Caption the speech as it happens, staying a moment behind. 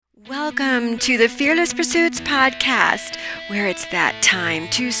Welcome to the Fearless Pursuits podcast, where it's that time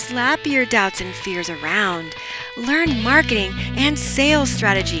to slap your doubts and fears around, learn marketing and sales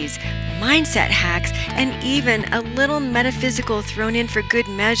strategies, mindset hacks, and even a little metaphysical thrown in for good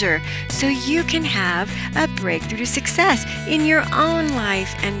measure so you can have a breakthrough to success in your own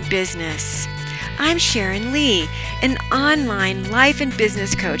life and business. I'm Sharon Lee, an online life and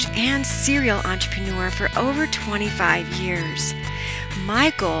business coach and serial entrepreneur for over 25 years.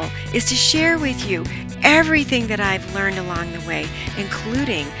 My goal is to share with you everything that I've learned along the way,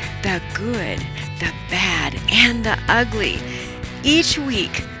 including the good, the bad, and the ugly. Each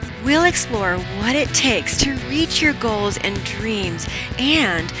week, we'll explore what it takes to reach your goals and dreams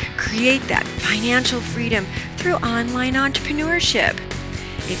and create that financial freedom through online entrepreneurship.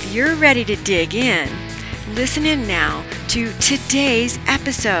 If you're ready to dig in, listen in now to today's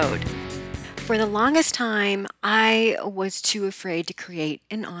episode. For the longest time, I was too afraid to create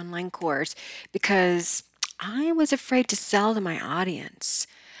an online course because I was afraid to sell to my audience.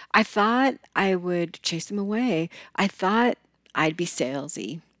 I thought I would chase them away. I thought I'd be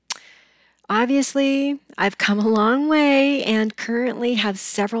salesy. Obviously, I've come a long way and currently have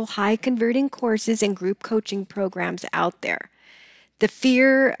several high converting courses and group coaching programs out there. The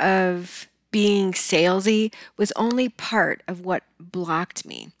fear of being salesy was only part of what blocked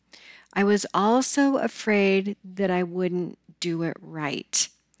me. I was also afraid that I wouldn't do it right.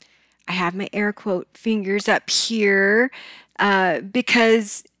 I have my air quote fingers up here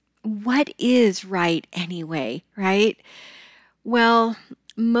because what is right anyway, right? Well,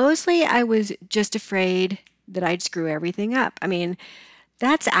 mostly I was just afraid that I'd screw everything up.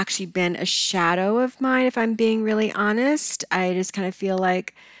 That's actually been a shadow of mine, if I'm being really honest. I just kind of feel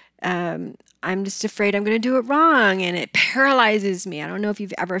like I'm just afraid I'm going to do it wrong and it paralyzes me. I don't know if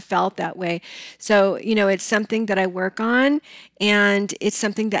you've ever felt that way. So, it's something that I work on and it's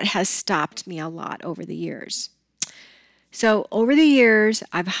something that has stopped me a lot over the years. So over the years,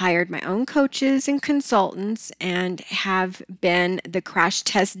 I've hired my own coaches and consultants and have been the crash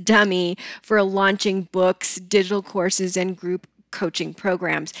test dummy for launching books, digital courses, and group coaching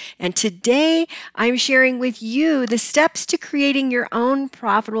programs. And today I'm sharing with you the steps to creating your own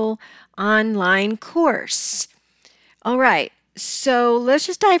profitable online course. All right. So let's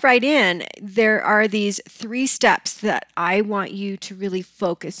just dive right in. There are these 3 steps that I want you to really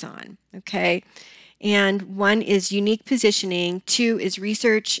focus on. Okay. And 1 is unique positioning, 2 is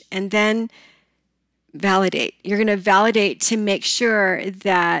research, and then validate. You're going to validate to make sure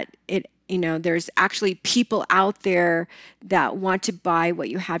that there's actually people out there that want to buy what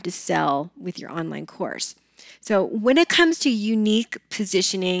you have to sell with your online course. So when it comes to unique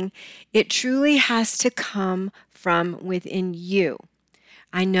positioning, it truly has to come from within you.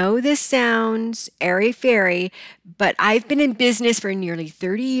 I know this sounds airy-fairy, but I've been in business for nearly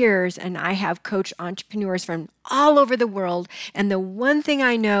 30 years and I have coached entrepreneurs from all over the world. And the one thing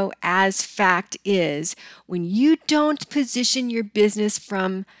I know as fact is when you don't position your business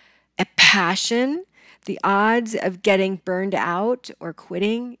from a passion, the odds of getting burned out or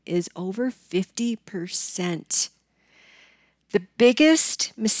quitting is over 50%. The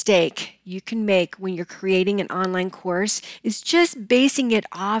biggest mistake you can make when you're creating an online course is just basing it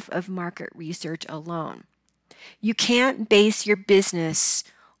off of market research alone. You can't base your business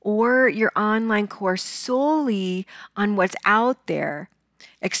or your online course solely on what's out there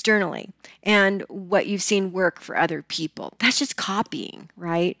externally and what you've seen work for other people. That's just copying,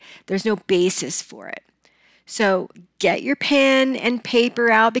 right? There's no basis for it. So get your pen and paper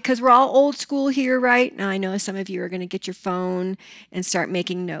out because we're all old school here, right? Now I know some of you are going to get your phone and start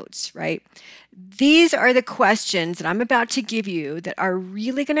making notes, right? These are the questions that I'm about to give you that are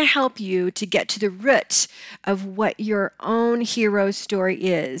really going to help you to get to the root of what your own hero story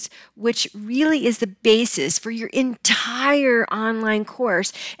is, which really is the basis for your entire online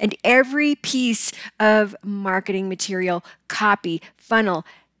course and every piece of marketing material, copy, funnel,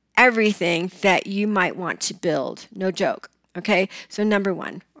 everything that you might want to build. No joke. Okay. So number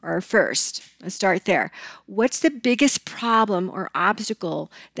 1 or first, let's start there. What's the biggest problem or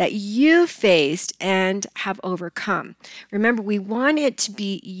obstacle that you faced and have overcome? Remember, we want it to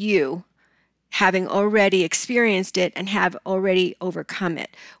be you having already experienced it and have already overcome it.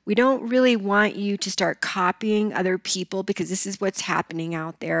 We don't really want you to start copying other people because this is what's happening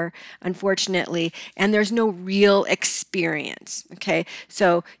out there, unfortunately, and there's no real experience, okay?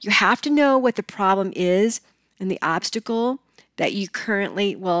 So you have to know what the problem is and the obstacle that you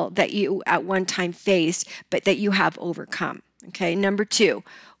that you at one time faced, but that you have overcome, okay? Number 2,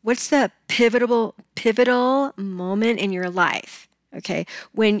 what's the pivotal moment in your life, okay,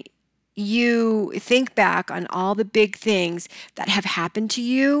 when you think back on all the big things that have happened to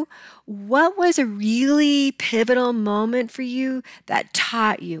you, what was a really pivotal moment for you that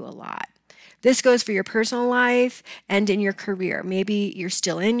taught you a lot? This goes for your personal life and in your career. Maybe you're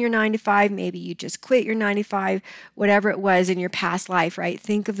still in your 9 to 5, maybe you just quit your 9 to 5, whatever it was in your past life, right?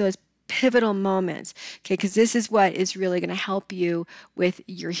 Think of those pivotal moments, okay? Because this is what is really going to help you with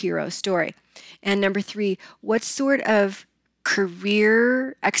your hero story. And number 3, what sort of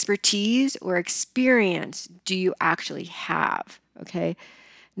career expertise or experience do you actually have? Okay.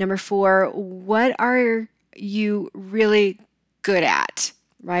 Number 4, what are you really good at?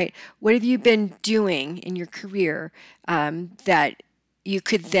 Right? What have you been doing in your career that you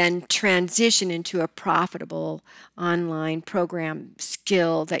could then transition into a profitable online program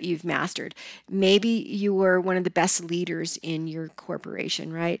skill that you've mastered? Maybe you were one of the best leaders in your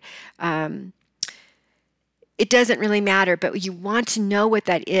corporation, right? It doesn't really matter, but you want to know what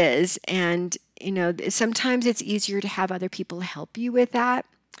that is. And, sometimes it's easier to have other people help you with that.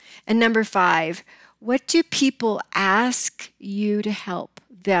 And number 5, what do people ask you to help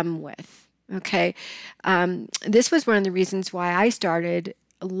them with? Okay. This was one of the reasons why I started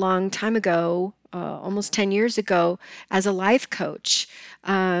a long time ago, almost 10 years ago, as a life coach,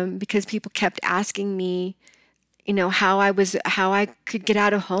 because people kept asking me, how I could get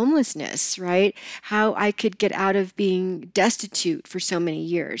out of homelessness, right? How I could get out of being destitute for so many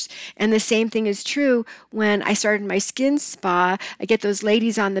years. And the same thing is true when I started my skin spa. I get those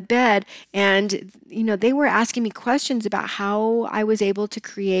ladies on the bed and, they were asking me questions about how I was able to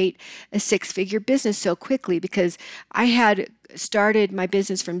create a 6-figure business so quickly, because I had started my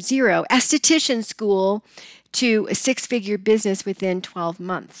business from zero, esthetician school, to a 6-figure business within 12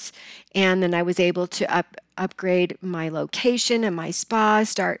 months. And then I was able to upgrade my location and my spa,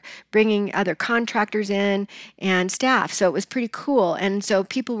 start bringing other contractors in and staff. So it was pretty cool. And so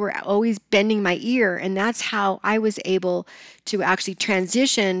people were always bending my ear. And that's how I was able to actually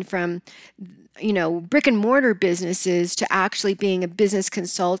transition from brick and mortar businesses to actually being a business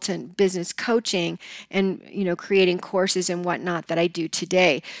consultant, business coaching, and, creating courses and whatnot that I do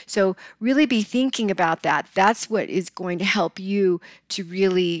today. So really be thinking about that. That's what is going to help you to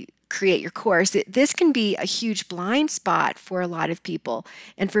really create your course. This can be a huge blind spot for a lot of people.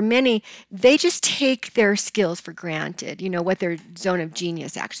 And for many, they just take their skills for granted, what their zone of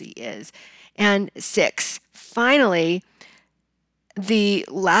genius actually is. And 6, finally, the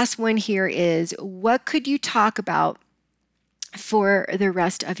last one here is, what could you talk about for the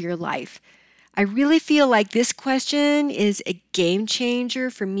rest of your life? I really feel like this question is a game changer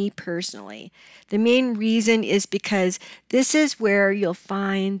for me personally. The main reason is because this is where you'll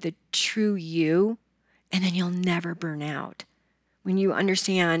find the true you, and then you'll never burn out when you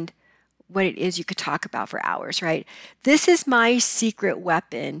understand what it is you could talk about for hours, right? This is my secret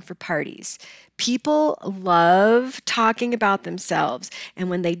weapon for parties. People love talking about themselves, and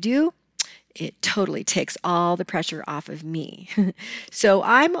when they do, it totally takes all the pressure off of me. So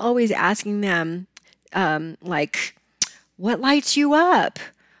I'm always asking them, what lights you up?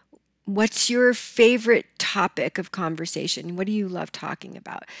 What's your favorite topic of conversation? What do you love talking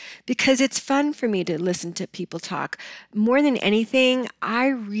about? Because it's fun for me to listen to people talk. More than anything, I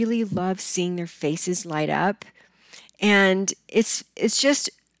really love seeing their faces light up. And it's just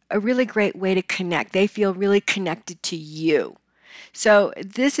a really great way to connect. They feel really connected to you. So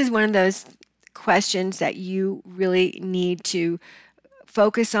this is one of those questions that you really need to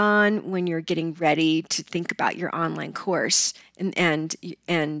focus on when you're getting ready to think about your online course and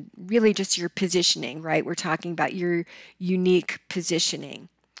really just your positioning, right? We're talking about your unique positioning.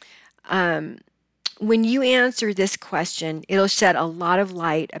 When you answer this question, it'll shed a lot of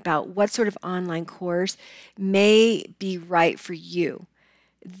light about what sort of online course may be right for you.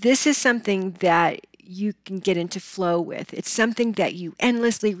 This is something that you can get into flow with. It's something that you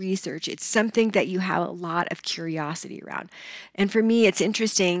endlessly research. It's something that you have a lot of curiosity around. And for me, it's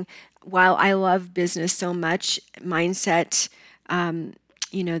interesting. While I love business so much, mindset,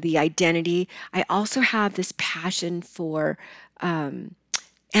 the identity, I also have this passion for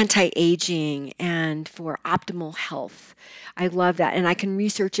anti-aging and for optimal health. I love that. And I can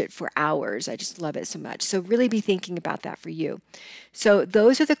research it for hours. I just love it so much. So really be thinking about that for you. So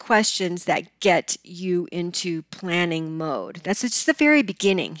those are the questions that get you into planning mode. That's just the very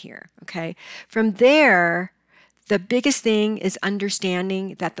beginning here. Okay. From there, the biggest thing is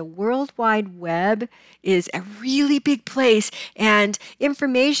understanding that the World Wide Web is a really big place and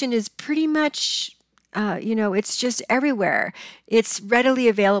information is pretty much it's just everywhere. It's readily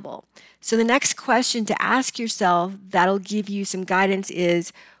available. So the next question to ask yourself that'll give you some guidance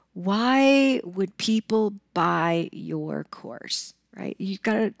is, why would people buy your course? right? You've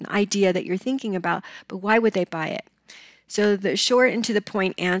got an idea that you're thinking about, but why would they buy it? So the short and to the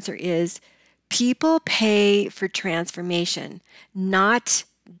point answer is people pay for transformation, not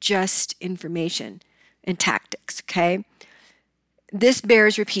just information and tactics, okay? This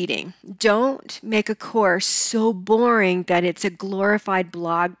bears repeating. Don't make a course so boring that it's a glorified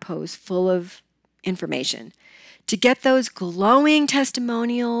blog post full of information. To get those glowing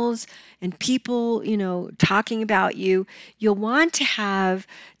testimonials and people, talking about you, you'll want to have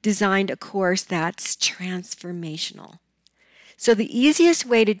designed a course that's transformational. So the easiest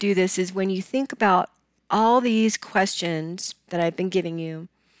way to do this is when you think about all these questions that I've been giving you,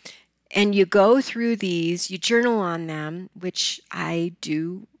 and you go through these, you journal on them, which I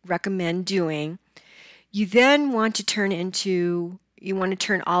do recommend doing. You then want to turn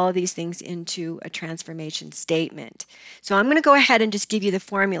all of these things into a transformation statement. So I'm going to go ahead and just give you the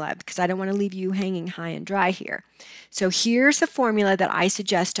formula because I don't want to leave you hanging high and dry here. So here's the formula that I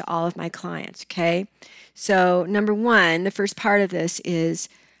suggest to all of my clients, okay? So number one, the first part of this is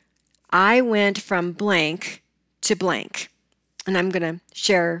I went from blank to blank. And I'm going to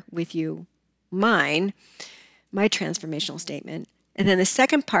share with you my transformational statement. And then the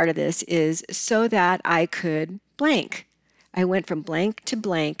second part of this is so that I could blank. I went from blank to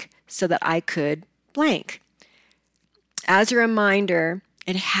blank so that I could blank. As a reminder,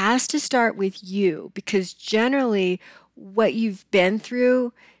 it has to start with you because generally what you've been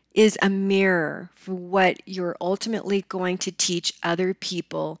through is a mirror for what you're ultimately going to teach other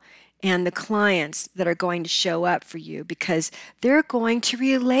people and the clients that are going to show up for you because they're going to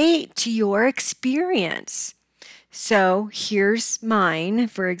relate to your experience. So here's mine,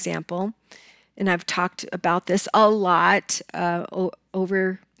 for example, and I've talked about this a lot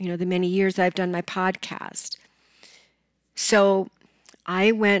over the many years I've done my podcast. So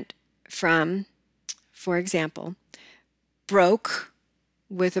I went from, for example, broke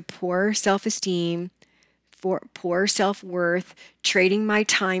with a poor self-esteem, poor self-worth, trading my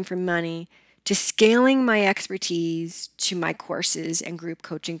time for money, to scaling my expertise to my courses and group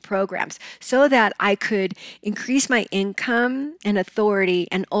coaching programs so that I could increase my income and authority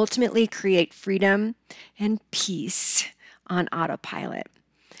and ultimately create freedom and peace on autopilot.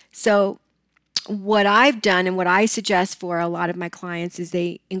 So what I've done and what I suggest for a lot of my clients is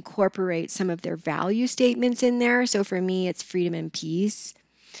they incorporate some of their value statements in there. So for me, it's freedom and peace.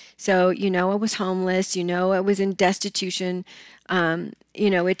 So, I was homeless, I was in destitution.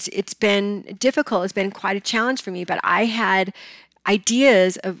 It's been difficult. It's been quite a challenge for me, but I had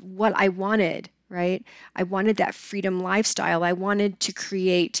ideas of what I wanted, right? I wanted that freedom lifestyle. I wanted to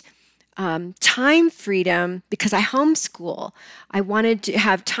create time freedom because I homeschool. I wanted to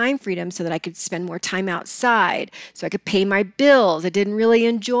have time freedom so that I could spend more time outside, so I could pay my bills. I didn't really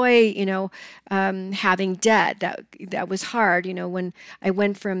enjoy, having debt. That was hard. When I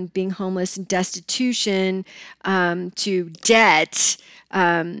went from being homeless and destitution to debt.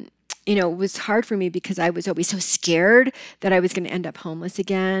 It was hard for me because I was always so scared that I was going to end up homeless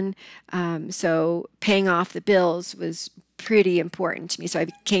again. So paying off the bills was pretty important to me. So I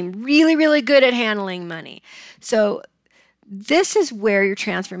became really, really good at handling money. So this is where your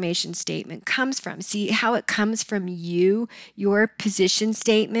transformation statement comes from. See how it comes from you, your position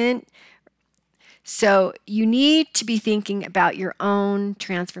statement. So you need to be thinking about your own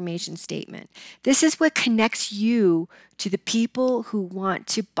transformation statement. This is what connects you to the people who want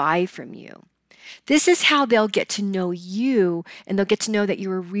to buy from you. This is how they'll get to know you and they'll get to know that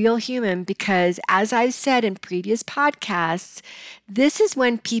you're a real human because, as I've said in previous podcasts, this is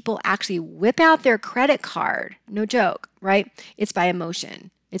when people actually whip out their credit card. No joke, right? It's by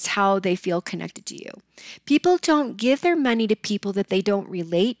emotion. It's how they feel connected to you. People don't give their money to people that they don't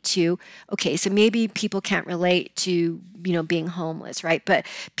relate to. Okay, so maybe people can't relate to, being homeless, right? But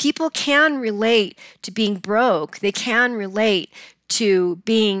people can relate to being broke. They can relate to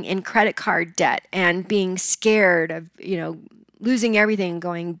being in credit card debt and being scared of, losing everything and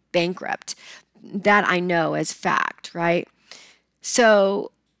going bankrupt. That I know as fact, right?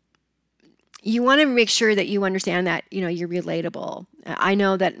 So you want to make sure that you understand that, you're relatable. I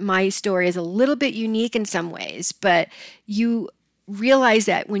know that my story is a little bit unique in some ways, but you realize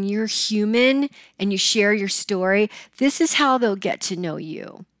that when you're human and you share your story, this is how they'll get to know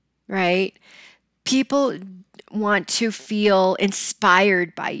you, right? People want to feel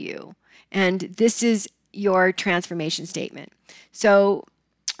inspired by you, and this is your transformation statement. So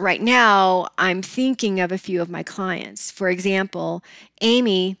right now, I'm thinking of a few of my clients. For example,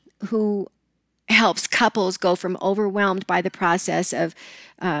 Amy, who helps couples go from overwhelmed by the process of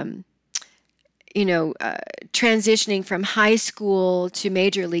transitioning from high school to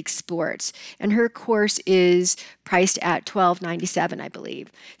major league sports. And her course is priced at $12.97, I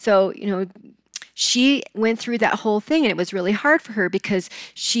believe. So, she went through that whole thing, and it was really hard for her because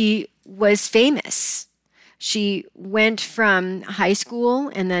she was famous. She went from high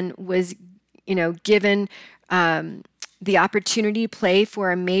school and then was, given the opportunity to play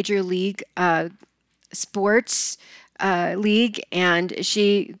for a major league sports league, and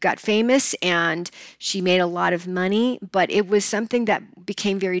she got famous and she made a lot of money, but it was something that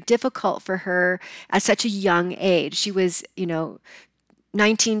became very difficult for her at such a young age. She was,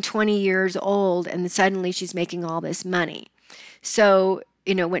 19, 20 years old, and suddenly she's making all this money. So,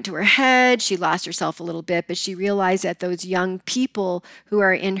 went to her head. She lost herself a little bit, but she realized that those young people who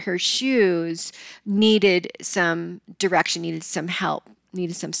are in her shoes needed some direction, needed some help,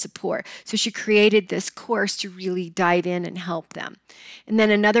 needed some support. So she created this course to really dive in and help them. And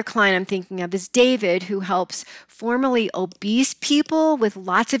then another client I'm thinking of is David, who helps formerly obese people with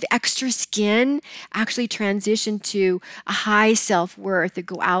lots of extra skin actually transition to a high self-worth to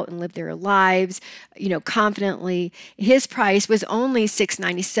go out and live their lives, confidently. His price was only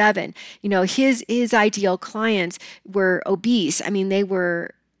 $697. His ideal clients were obese. I mean, they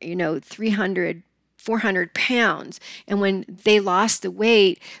were, 300 400 pounds. And when they lost the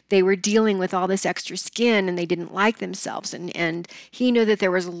weight, they were dealing with all this extra skin and they didn't like themselves. And he knew that there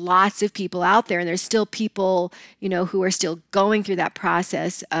was lots of people out there, and there's still people, who are still going through that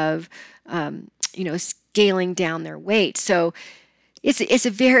process of, scaling down their weight. So it's a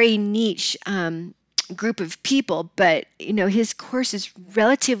very niche group of people, but, his course is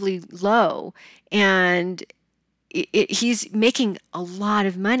relatively low, and he's making a lot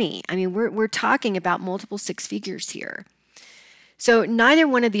of money. I mean, we're talking about multiple six figures here. So neither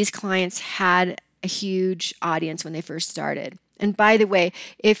one of these clients had a huge audience when they first started. And by the way,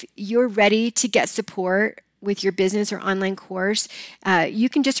 if you're ready to get support with your business or online course, you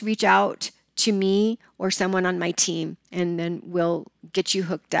can just reach out to me or someone on my team, and then we'll get you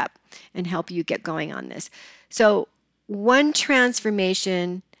hooked up and help you get going on this. So one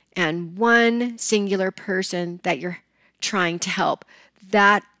transformation and one singular person that you're trying to help,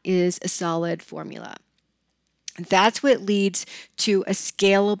 that is a solid formula. That's what leads to a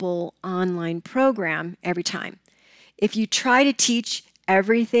scalable online program every time. If you try to teach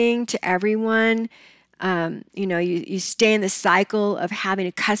everything to everyone, you stay in the cycle of having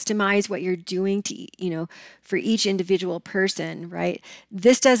to customize what you're doing to, for each individual person, right?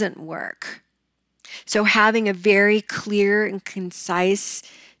 This doesn't work. So having a very clear and concise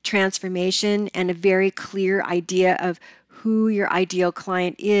transformation and a very clear idea of who your ideal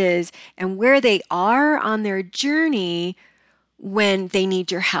client is and where they are on their journey when they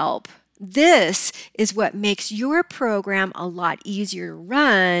need your help. This is what makes your program a lot easier to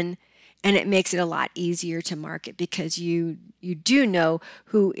run, and it makes it a lot easier to market because you do know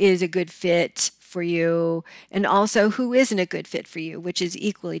who is a good fit for you and also who isn't a good fit for you, which is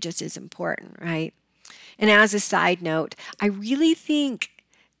equally just as important, right? And as a side note, I really think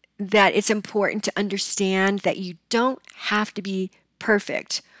that it's important to understand that you don't have to be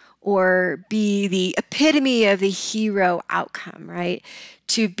perfect or be the epitome of the hero outcome, right?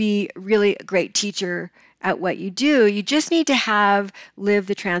 To be really a great teacher at what you do. You just need to have lived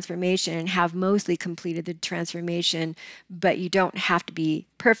the transformation and have mostly completed the transformation, but you don't have to be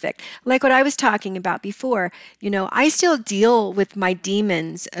perfect. Like what I was talking about before, I still deal with my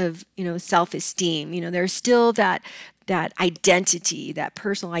demons of, self-esteem. There's still that identity, that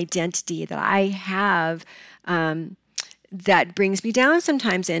personal identity that I have that brings me down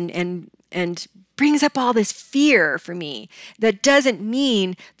sometimes and brings up all this fear for me. That doesn't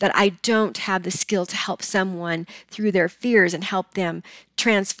mean that I don't have the skill to help someone through their fears and help them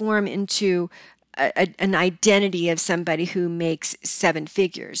transform into an identity of somebody who makes seven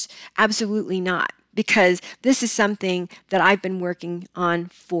figures. Absolutely not. Because this is something that I've been working on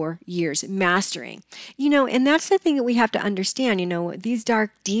for years, mastering. And that's the thing that we have to understand. These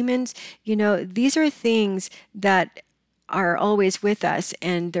dark demons, these are things that are always with us,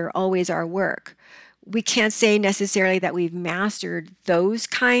 and they're always our work. We can't say necessarily that we've mastered those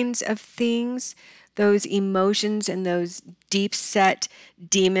kinds of things, those emotions and those deep set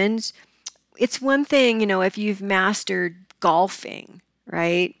demons. It's one thing, if you've mastered golfing,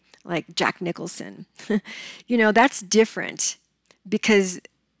 right? Like Jack Nicholson, that's different because,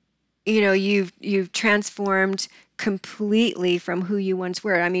 you've transformed completely from who you once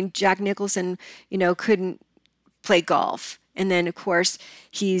were. I mean, Jack Nicholson, couldn't play golf. And then, of course,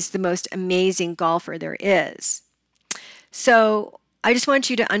 he's the most amazing golfer there is. So I just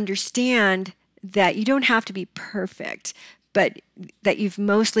want you to understand that you don't have to be perfect, but that you've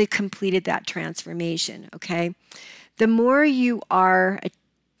mostly completed that transformation, okay? The more you are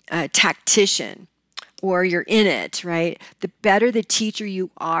a tactician, or you're in it, right? The better the teacher you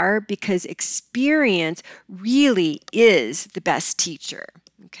are, because experience really is the best teacher,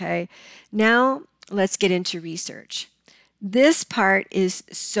 okay? Now, let's get into research. This part is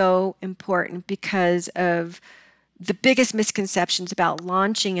so important because of the biggest misconceptions about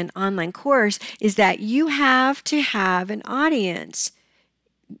launching an online course is that you have to have an audience.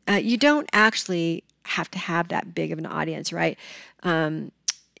 You don't actually have to have that big of an audience, right?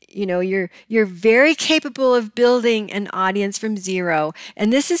 You're very capable of building an audience from zero.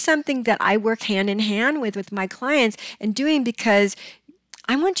 And this is something that I work hand in hand with my clients and doing, because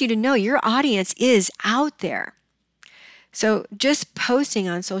I want you to know your audience is out there. So just posting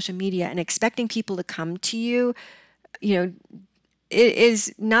on social media and expecting people to come to you, it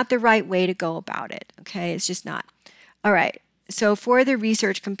is not the right way to go about it. Okay. It's just not. All right. So for the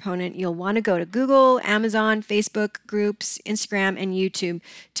research component, you'll want to go to Google, Amazon, Facebook groups, Instagram, and YouTube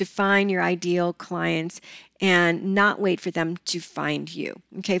to find your ideal clients and not wait for them to find you.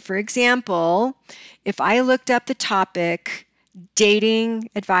 Okay, for example, if I looked up the topic, dating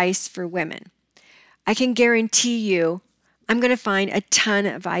advice for women, I can guarantee you I'm going to find a ton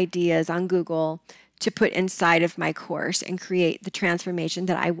of ideas on Google to put inside of my course and create the transformation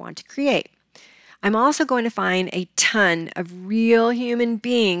that I want to create. I'm also going to find a ton of real human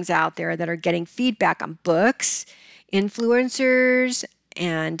beings out there that are getting feedback on books, influencers,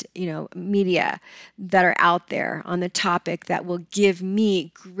 and media that are out there on the topic that will give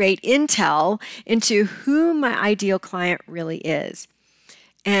me great intel into who my ideal client really is,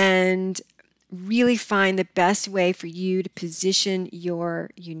 and really find the best way for you to position your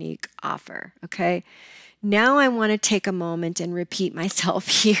unique offer. Okay. Now I want to take a moment and repeat myself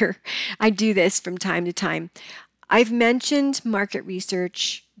here. I do this from time to time. I've mentioned market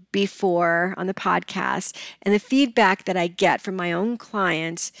research before on the podcast, and the feedback that I get from my own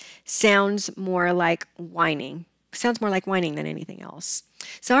clients sounds more like whining. Sounds more like whining than anything else.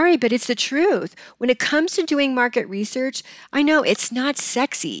 Sorry, but it's the truth. When it comes to doing market research, I know it's not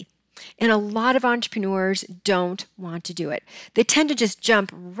sexy. And a lot of entrepreneurs don't want to do it. They tend to just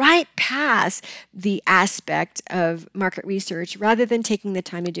jump right past the aspect of market research rather than taking the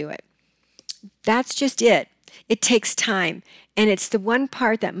time to do it. That's just it. It takes time. And it's the one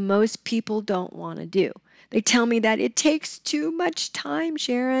part that most people don't want to do. They tell me that it takes too much time,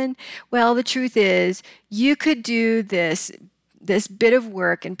 Sharon. Well, the truth is, you could do this bit of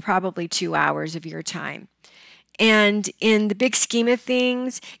work in probably 2 hours of your time. And in the big scheme of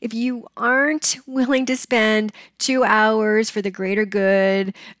things, if you aren't willing to spend 2 hours for the greater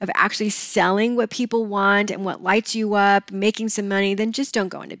good of actually selling what people want and what lights you up, making some money, then just don't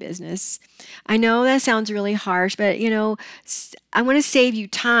go into business. I know that sounds really harsh, but I want to save you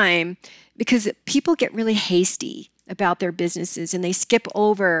time, because people get really hasty about their businesses and they skip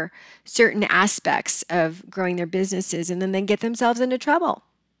over certain aspects of growing their businesses, and then they get themselves into trouble.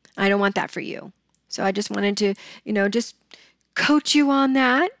 I don't want that for you. So I just wanted to, just coach you on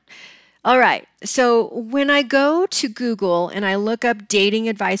that. All right. So when I go to Google and I look up dating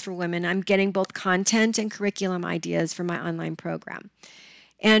advice for women, I'm getting both content and curriculum ideas for my online program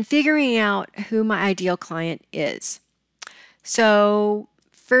and figuring out who my ideal client is. So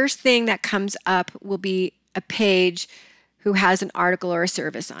first thing that comes up will be a page who has an article or a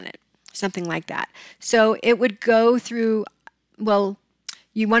service on it, something like that. So it would go through,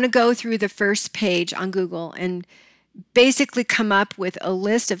 you want to go through the first page on Google and basically come up with a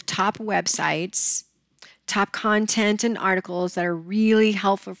list of top websites, top content and articles that are really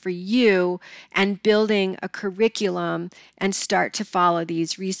helpful for you, and building a curriculum and start to follow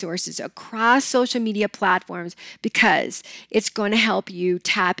these resources across social media platforms, because it's going to help you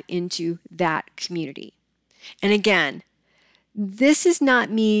tap into that community. And again, this is not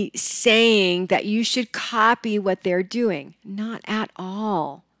me saying that you should copy what they're doing. Not at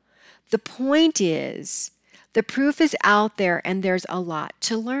all. The point is, the proof is out there and there's a lot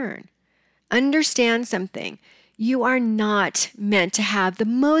to learn. Understand something. You are not meant to have the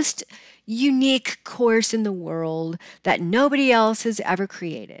most unique course in the world that nobody else has ever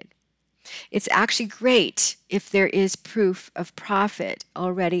created. It's actually great if there is proof of profit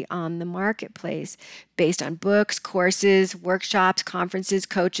already on the marketplace based on books, courses, workshops, conferences,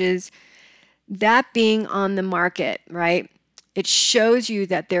 coaches. That being on the market, right? It shows you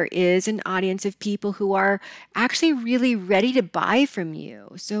that there is an audience of people who are actually really ready to buy from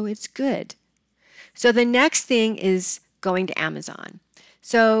you. So it's good. So the next thing is going to Amazon.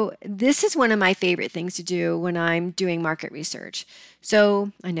 So this is one of my favorite things to do when I'm doing market research.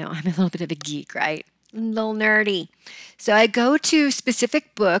 So I know I'm a little bit of a geek, right? A little nerdy. So I go to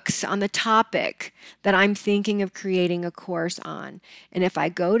specific books on the topic that I'm thinking of creating a course on. And if I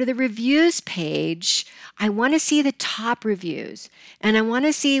go to the reviews page, I want to see the top reviews and I want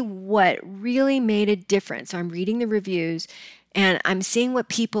to see what really made a difference. So I'm reading the reviews and I'm seeing what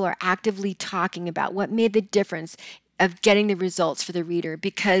people are actively talking about, what made the difference of getting the results for the reader,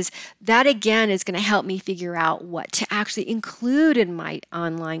 because that again is going to help me figure out what to actually include in my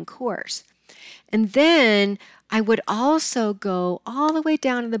online course. And then I would also go all the way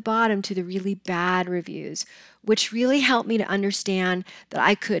down to the bottom to the really bad reviews, which really helped me to understand that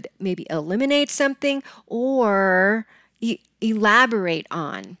I could maybe eliminate something or elaborate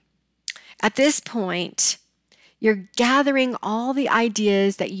on. At this point, you're gathering all the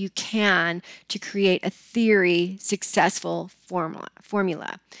ideas that you can to create a theory successful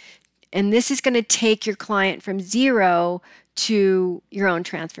formula. And this is going to take your client from zero to your own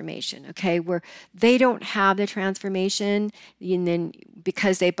transformation, okay? Where they don't have the transformation, and then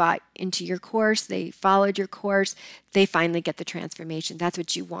because they bought into your course, they followed your course, they finally get the transformation. That's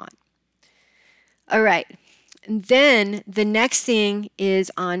what you want. All right. And then the next thing is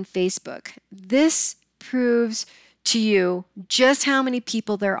on Facebook. This proves to you just how many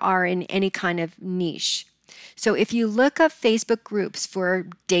people there are in any kind of niche. So if you look up Facebook groups for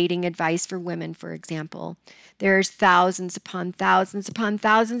dating advice for women, for example, there's thousands upon thousands upon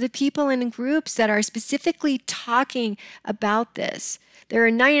thousands of people in groups that are specifically talking about this. There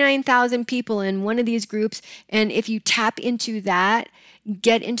are 99,000 people in one of these groups, and if you tap into that,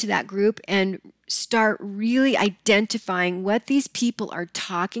 get into that group and start really identifying what these people are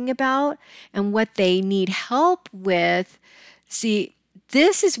talking about and what they need help with. See,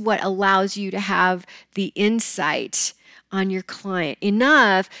 this is what allows you to have the insight on your client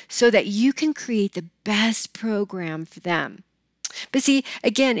enough so that you can create the best program for them. But see,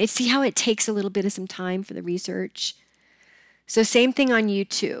 again, see how it takes a little bit of some time for the research? So same thing on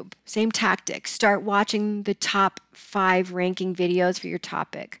YouTube, same tactic. Start watching the top 5 ranking videos for your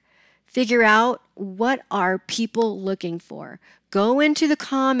topic. Figure out what are people looking for. Go into the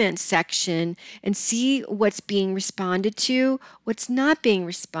comments section and see what's being responded to, what's not being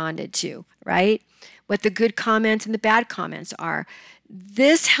responded to, right? What the good comments and the bad comments are.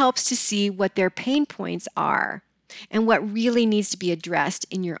 This helps to see what their pain points are and what really needs to be addressed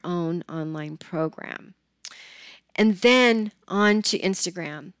in your own online program. And then on to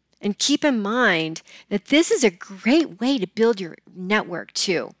Instagram. And keep in mind that this is a great way to build your network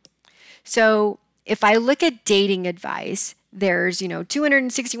too. So if I look at dating advice, there's,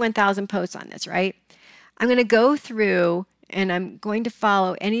 261,000 posts on this, right? I'm going to go through and I'm going to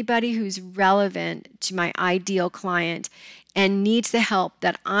follow anybody who's relevant to my ideal client and needs the help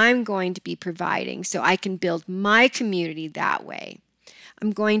that I'm going to be providing so I can build my community that way.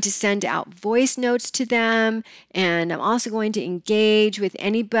 I'm going to send out voice notes to them, and I'm also going to engage with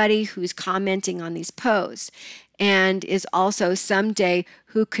anybody who's commenting on these posts and is also someday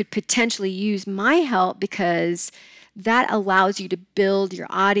who could potentially use my help, because that allows you to build your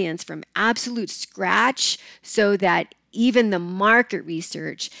audience from absolute scratch so that even the market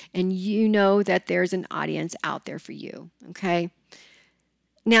research and you know that there's an audience out there for you, okay?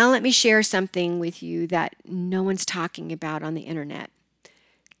 Now let me share something with you that no one's talking about on the internet.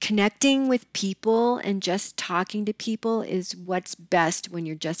 Connecting with people and just talking to people is what's best when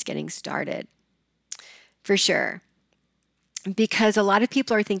you're just getting started. For sure. Because a lot of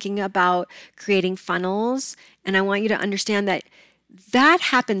people are thinking about creating funnels, and I want you to understand that that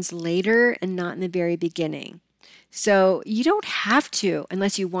happens later and not in the very beginning. So you don't have to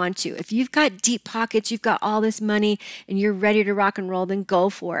unless you want to. If you've got deep pockets, you've got all this money and you're ready to rock and roll, then go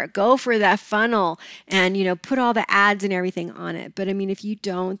for it. Go for that funnel and, put all the ads and everything on it. But if you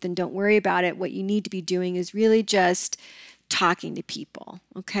don't, then don't worry about it. What you need to be doing is really just talking to people,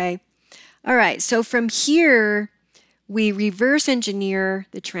 okay? All right, so from here, we reverse engineer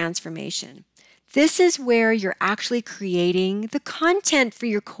the transformation. This is where you're actually creating the content for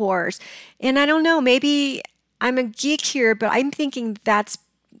your course. And I don't know, maybe I'm a geek here, but I'm thinking that's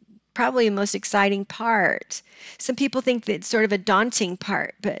probably the most exciting part. Some people think that it's sort of a daunting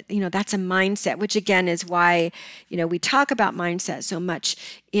part, but that's a mindset, which again is why we talk about mindset so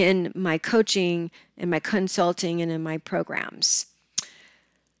much in my coaching and my consulting and in my programs.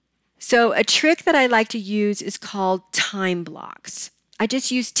 So a trick that I like to use is called time blocks. I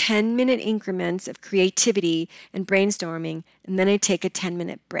just use 10-minute increments of creativity and brainstorming, and then I take a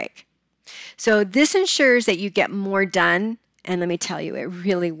 10-minute break. So this ensures that you get more done, and let me tell you, it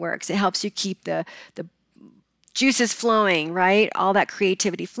really works. It helps you keep the juices flowing, right? All that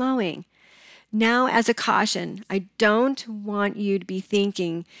creativity flowing. Now, as a caution, I don't want you to be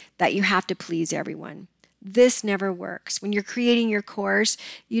thinking that you have to please everyone. This never works. When you're creating your course,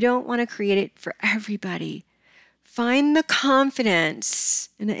 you don't want to create it for everybody. Find the confidence.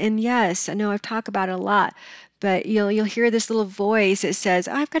 And yes, I know I've talked about it a lot, but you'll hear this little voice that says,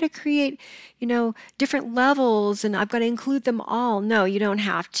 I've got to create, different levels and I've got to include them all. No, you don't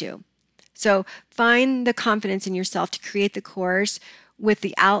have to. So find the confidence in yourself to create the course with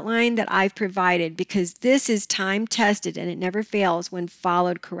the outline that I've provided, because this is time tested and it never fails when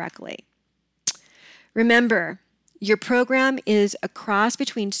followed correctly. Remember, your program is a cross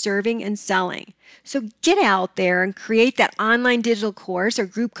between serving and selling. So get out there and create that online digital course or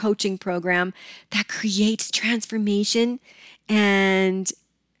group coaching program that creates transformation and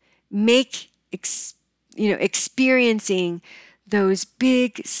make experiencing those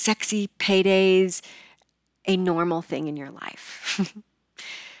big, sexy paydays a normal thing in your life.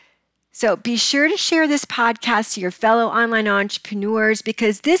 So be sure to share this podcast to your fellow online entrepreneurs,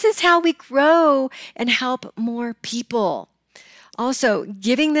 because this is how we grow and help more people. Also,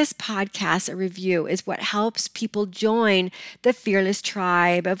 giving this podcast a review is what helps people join the fearless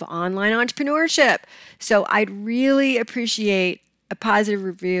tribe of online entrepreneurship. So I'd really appreciate a positive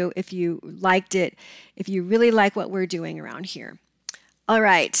review if you liked it, if you really like what we're doing around here. All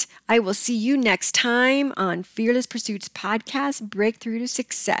right, I will see you next time on Fearless Pursuits Podcast, Breakthrough to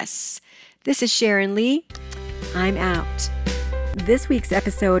Success. This is Sharon Lee. I'm out. This week's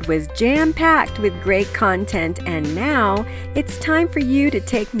episode was jam-packed with great content, and now it's time for you to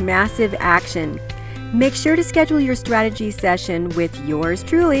take massive action. Make sure to schedule your strategy session with yours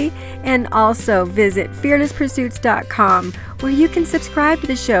truly, and also visit fearlesspursuits.com, where you can subscribe to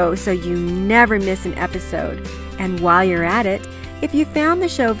the show so you never miss an episode. And while you're at it, if you found the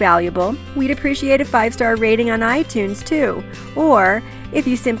show valuable, we'd appreciate a 5-star rating on iTunes too. Or if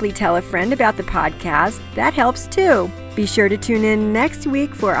you simply tell a friend about the podcast, that helps too. Be sure to tune in next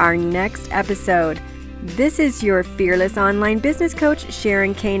week for our next episode. This is your fearless online business coach,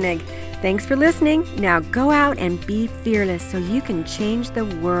 Sharon Koenig. Thanks for listening. Now go out and be fearless so you can change the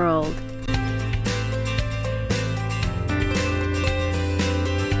world.